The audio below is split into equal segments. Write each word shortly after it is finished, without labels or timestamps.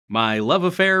My love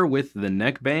affair with the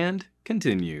NeckBand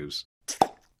continues.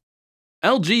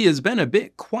 LG has been a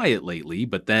bit quiet lately,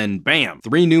 but then bam,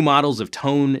 3 new models of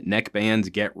Tone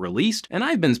neckbands get released, and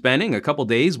I've been spending a couple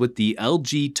days with the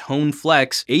LG Tone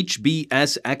Flex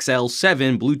HBS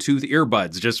XL7 Bluetooth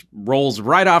earbuds. Just rolls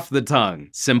right off the tongue.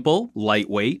 Simple,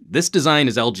 lightweight. This design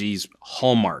is LG's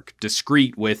hallmark,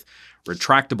 discreet with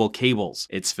retractable cables.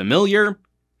 It's familiar,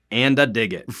 and I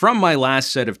dig it. From my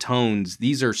last set of Tones,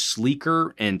 these are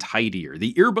sleeker and tidier.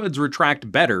 The earbuds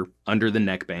retract better under the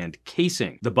neckband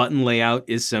casing. The button layout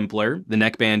is simpler. The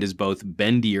neckband is both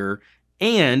bendier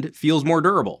and feels more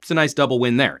durable. It's a nice double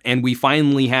win there. And we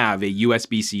finally have a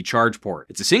USB-C charge port.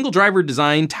 It's a single driver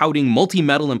design touting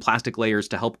multi-metal and plastic layers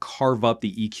to help carve up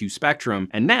the EQ spectrum.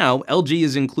 And now LG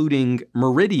is including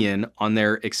Meridian on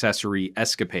their accessory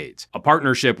escapades, a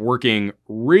partnership working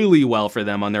really well for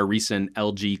them on their recent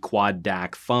LG Quad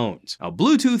DAC phones. Now,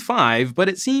 Bluetooth 5, but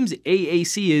it seems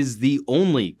AAC is the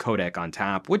only codec on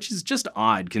tap, which is just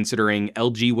odd considering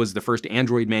LG was the first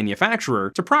Android manufacturer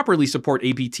to properly support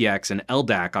aptX and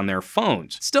LDAC on their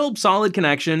phones. Still solid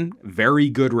connection, very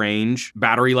good range.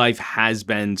 Battery life has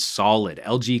been solid.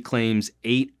 LG claims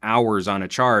 8 hours on a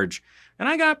charge, and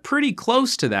I got pretty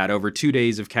close to that over 2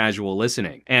 days of casual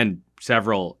listening. And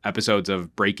several episodes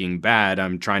of Breaking Bad,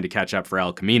 I'm trying to catch up for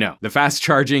El Camino. The fast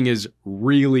charging is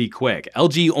really quick.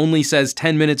 LG only says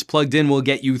 10 minutes plugged in will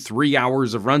get you 3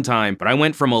 hours of runtime, but I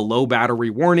went from a low battery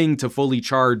warning to fully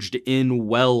charged in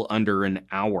well under an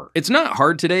hour. It's not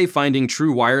hard today finding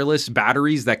true wireless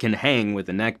batteries that can hang with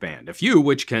a neckband, a few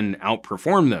which can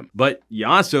outperform them, but you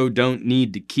also don't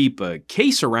need to keep a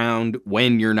case around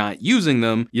when you're not using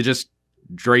them. You just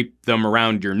drape them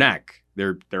around your neck.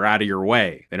 They're out of your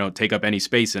way. They don't take up any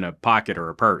space in a pocket or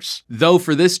a purse. Though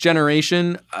for this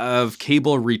generation of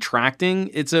cable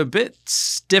retracting, it's a bit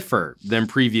stiffer than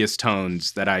previous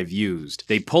Tones that I've used.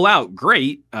 They pull out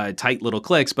great, tight little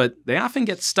clicks, but they often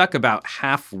get stuck about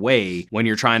halfway when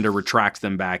you're trying to retract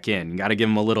them back in. You gotta give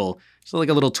them a little, so like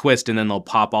a little twist, and then they'll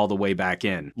pop all the way back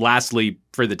in. Lastly,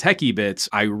 for the techie bits,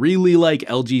 I really like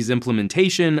LG's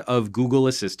implementation of Google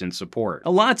Assistant support.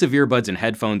 Lots of earbuds and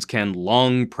headphones can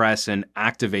long press and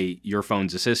activate your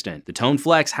phone's assistant. The Tone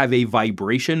Flex have a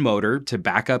vibration motor to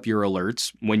back up your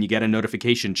alerts. When you get a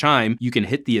notification chime, you can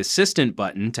hit the assistant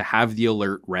button to have the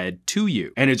alert read to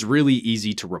you. And it's really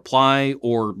easy to reply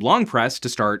or long press to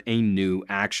start a new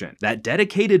action. That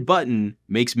dedicated button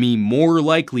makes me more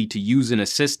likely to use an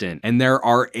assistant, and there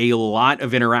are a lot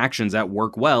of interactions that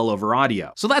work well over audio.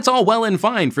 So that's all well and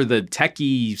fine for the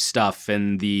techie stuff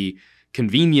and the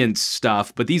convenience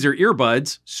stuff, but these are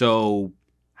earbuds, so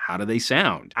how do they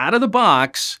sound? Out of the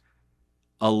box,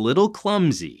 a little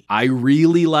clumsy. I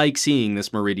really like seeing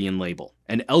this Meridian label.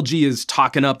 And LG is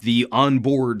talking up the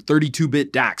onboard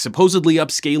 32-bit DAC, supposedly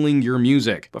upscaling your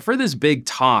music. But for this big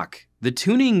talk, the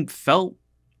tuning felt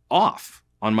off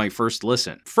on my first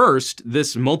listen. First,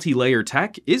 this multi-layer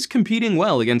tech is competing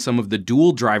well against some of the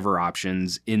dual driver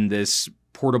options in this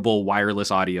portable wireless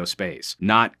audio space.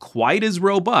 Not quite as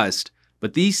robust,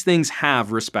 but these things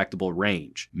have respectable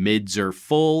range. Mids are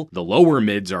full, the lower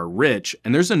mids are rich,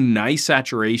 and there's a nice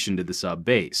saturation to the sub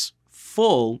bass.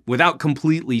 Full without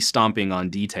completely stomping on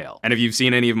detail. And if you've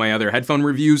seen any of my other headphone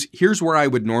reviews, here's where I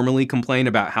would normally complain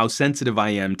about how sensitive I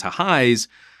am to highs,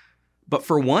 but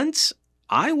for once,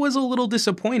 I was a little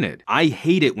disappointed. I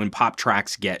hate it when pop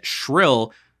tracks get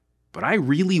shrill, but I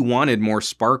really wanted more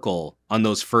sparkle on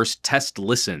those first test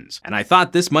listens. And I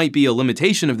thought this might be a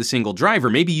limitation of the single driver.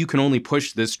 Maybe you can only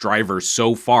push this driver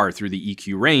so far through the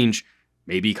EQ range.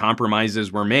 Maybe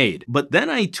compromises were made. But then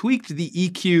I tweaked the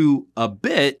EQ a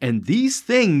bit, and these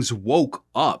things woke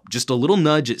up. Just a little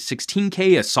nudge at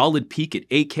 16K, a solid peak at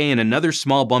 8K, and another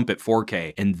small bump at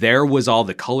 4K. And there was all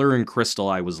the color and crystal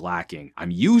I was lacking. I'm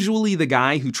usually the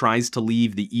guy who tries to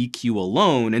leave the EQ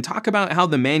alone and talk about how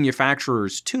the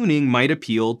manufacturer's tuning might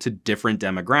appeal to different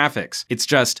demographics. It's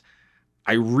just,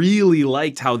 I really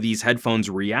liked how these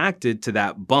headphones reacted to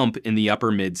that bump in the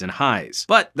upper mids and highs.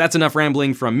 But that's enough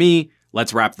rambling from me.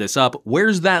 Let's wrap this up.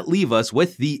 Where's that leave us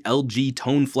with the LG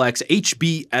Tone Flex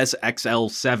HBS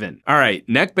XL7? All right,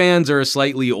 neckbands are a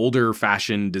slightly older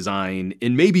fashioned design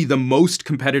in maybe the most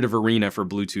competitive arena for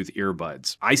Bluetooth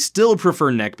earbuds. I still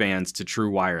prefer neckbands to true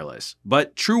wireless,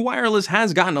 but true wireless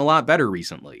has gotten a lot better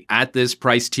recently. At this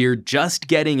price tier, just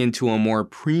getting into a more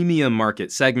premium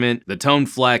market segment, the Tone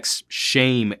Flex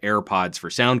shame AirPods for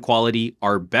sound quality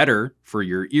are better for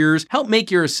your ears, help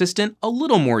make your assistant a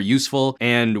little more useful,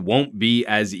 and won't be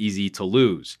as easy to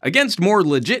lose. Against more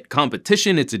legit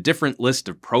competition, it's a different list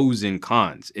of pros and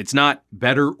cons. It's not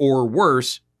better or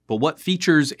worse, but what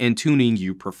features and tuning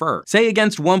you prefer. Say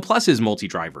against OnePlus's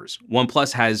multi-drivers.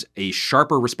 OnePlus has a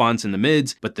sharper response in the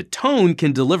mids, but the tone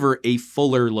can deliver a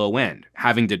fuller low end.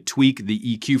 Having to tweak the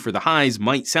EQ for the highs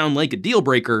might sound like a deal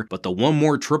breaker, but the One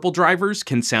More triple drivers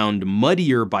can sound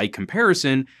muddier by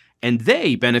comparison, and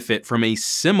they benefit from a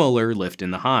similar lift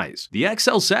in the highs. The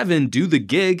XL7 do the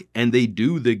gig, and they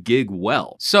do the gig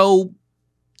well. So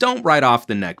don't write off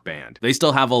the NeckBand. They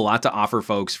still have a lot to offer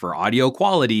folks for audio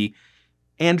quality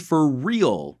and for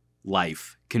real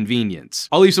life convenience.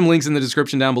 I'll leave some links in the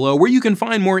description down below where you can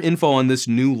find more info on this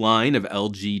new line of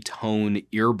LG Tone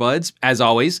earbuds. As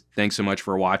always, thanks so much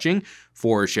for watching,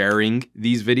 for sharing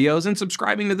these videos, and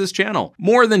subscribing to this channel.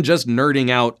 More than just nerding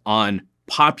out on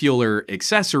popular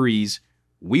accessories,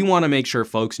 we want to make sure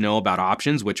folks know about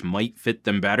options which might fit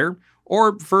them better,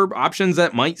 or for options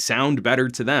that might sound better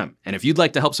to them. And if you'd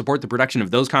like to help support the production of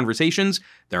those conversations,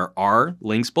 there are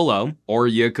links below, or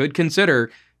you could consider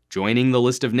joining the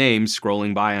list of names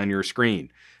scrolling by on your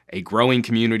screen. A growing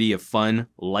community of fun,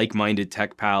 like-minded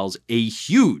tech pals, a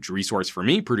huge resource for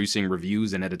me producing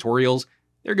reviews and editorials.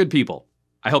 They're good people.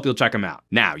 I hope you'll check them out.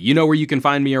 Now, you know where you can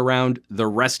find me around the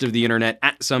rest of the internet,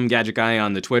 at SomeGadgetGuy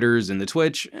on the Twitters and the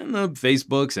Twitch and the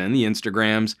Facebooks and the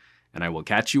Instagrams, and I will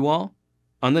catch you all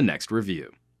on the next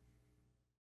review.